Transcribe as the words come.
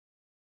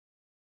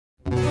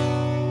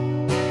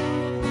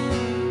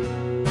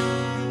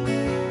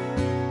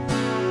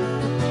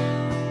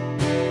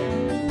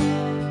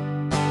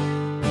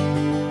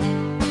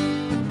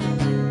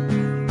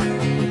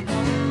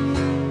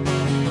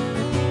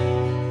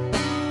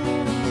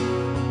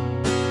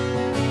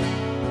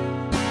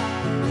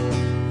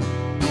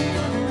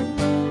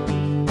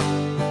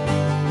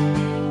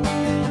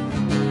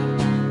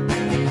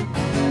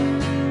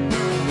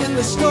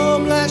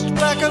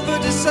of a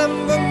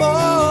December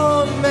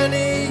morn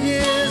many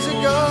years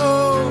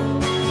ago,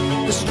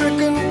 the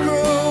stricken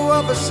crew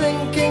of a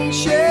sinking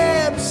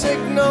ship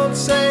signaled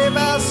save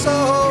our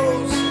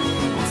souls.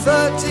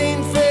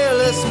 13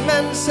 fearless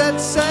men set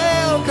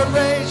sail,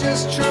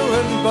 courageous, true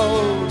and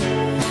bold,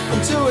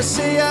 into a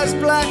sea as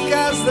black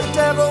as the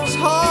devil's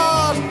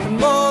heart and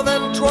more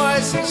than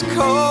twice as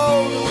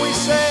cold. We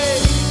say,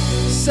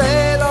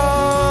 sail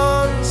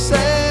on,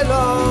 sail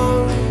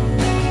on,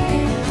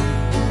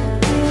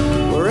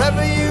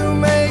 wherever you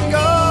may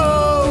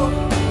go,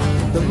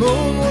 the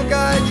moon will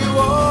guide you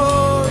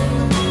on.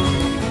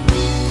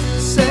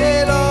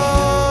 Sail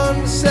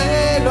on,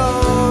 sail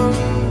on,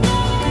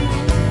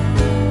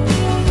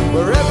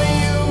 wherever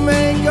you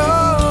may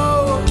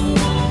go,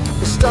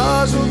 the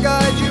stars will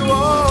guide you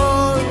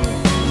on.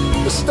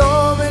 The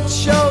storm, it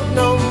showed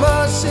no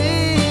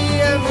mercy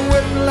and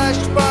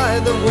whiplashed by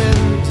the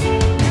wind.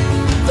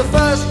 The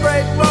first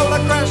great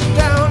roller crashed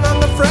down on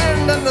the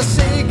Friend and the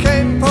sea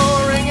came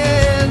pouring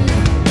in.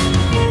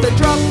 They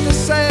dropped the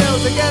sail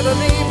to get an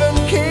even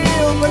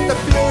keel with the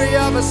fury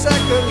of a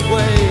second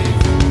wave.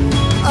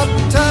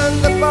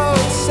 Upturned the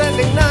boat,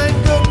 sending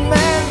 9 good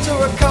men to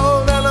a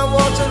cold and a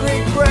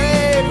watery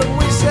grave. And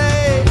we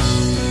say,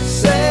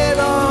 sail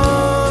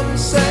on,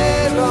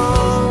 sail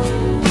on,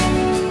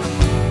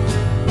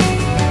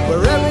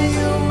 wherever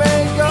you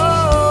may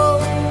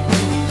go,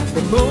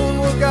 the moon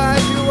will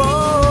guide you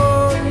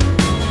on.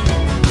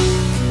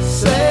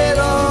 Sail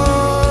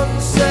on,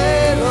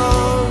 sail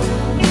on,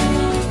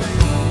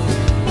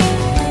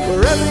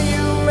 wherever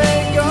you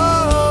may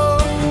go,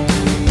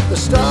 the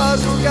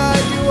stars will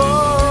guide you on.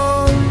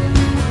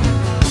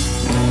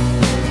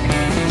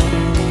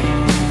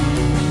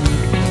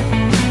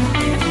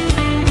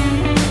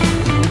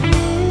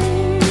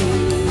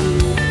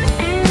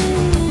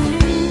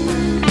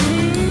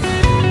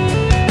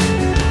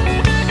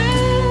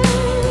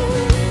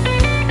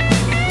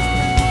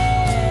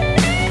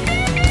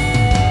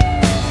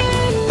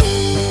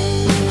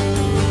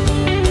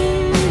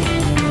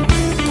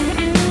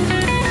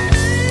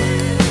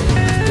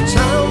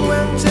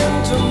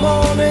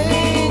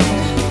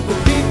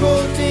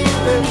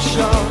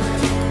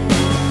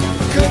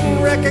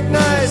 Couldn't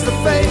recognize the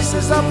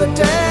faces of the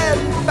dead,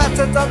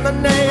 battered on the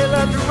nail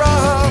and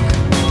rock.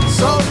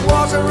 Salt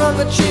water on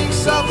the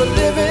cheeks of the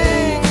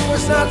living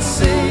was not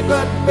sea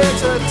but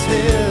bitter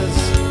tears,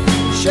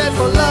 shed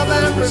for love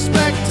and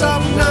respect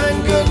of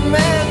 9 good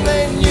men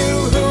they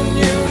knew who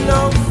knew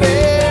no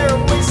fear.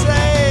 And we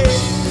say,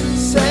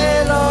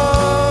 sail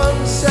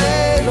on,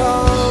 sail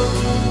on,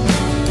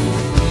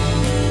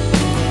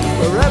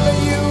 wherever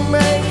you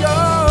may go,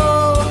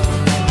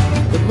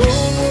 the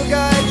moon will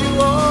guide you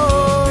on.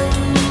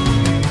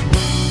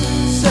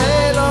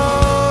 Sail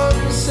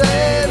on,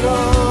 sail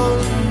on,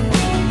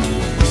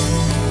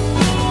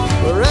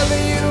 wherever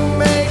you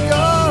may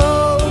go,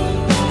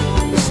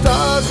 the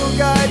stars will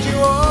guide you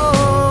on.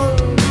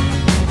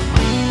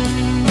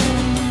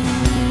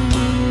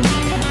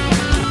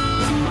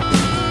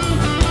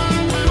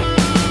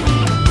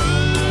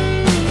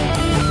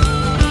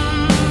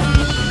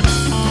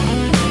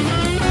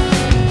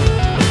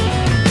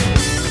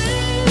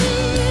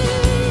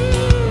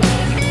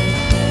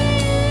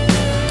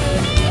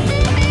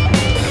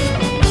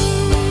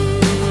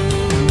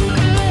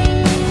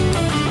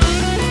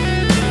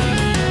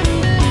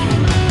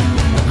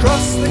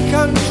 Across the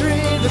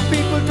country, the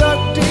people dug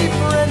deep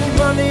for any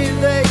money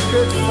they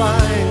could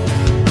find,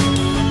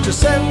 to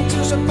send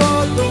to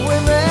support the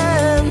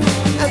women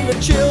and the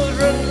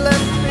children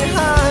left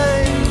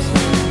behind.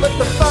 But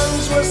the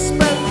funds were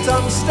spent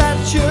on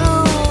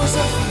statues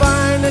of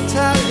fine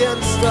Italian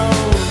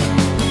stone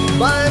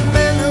by men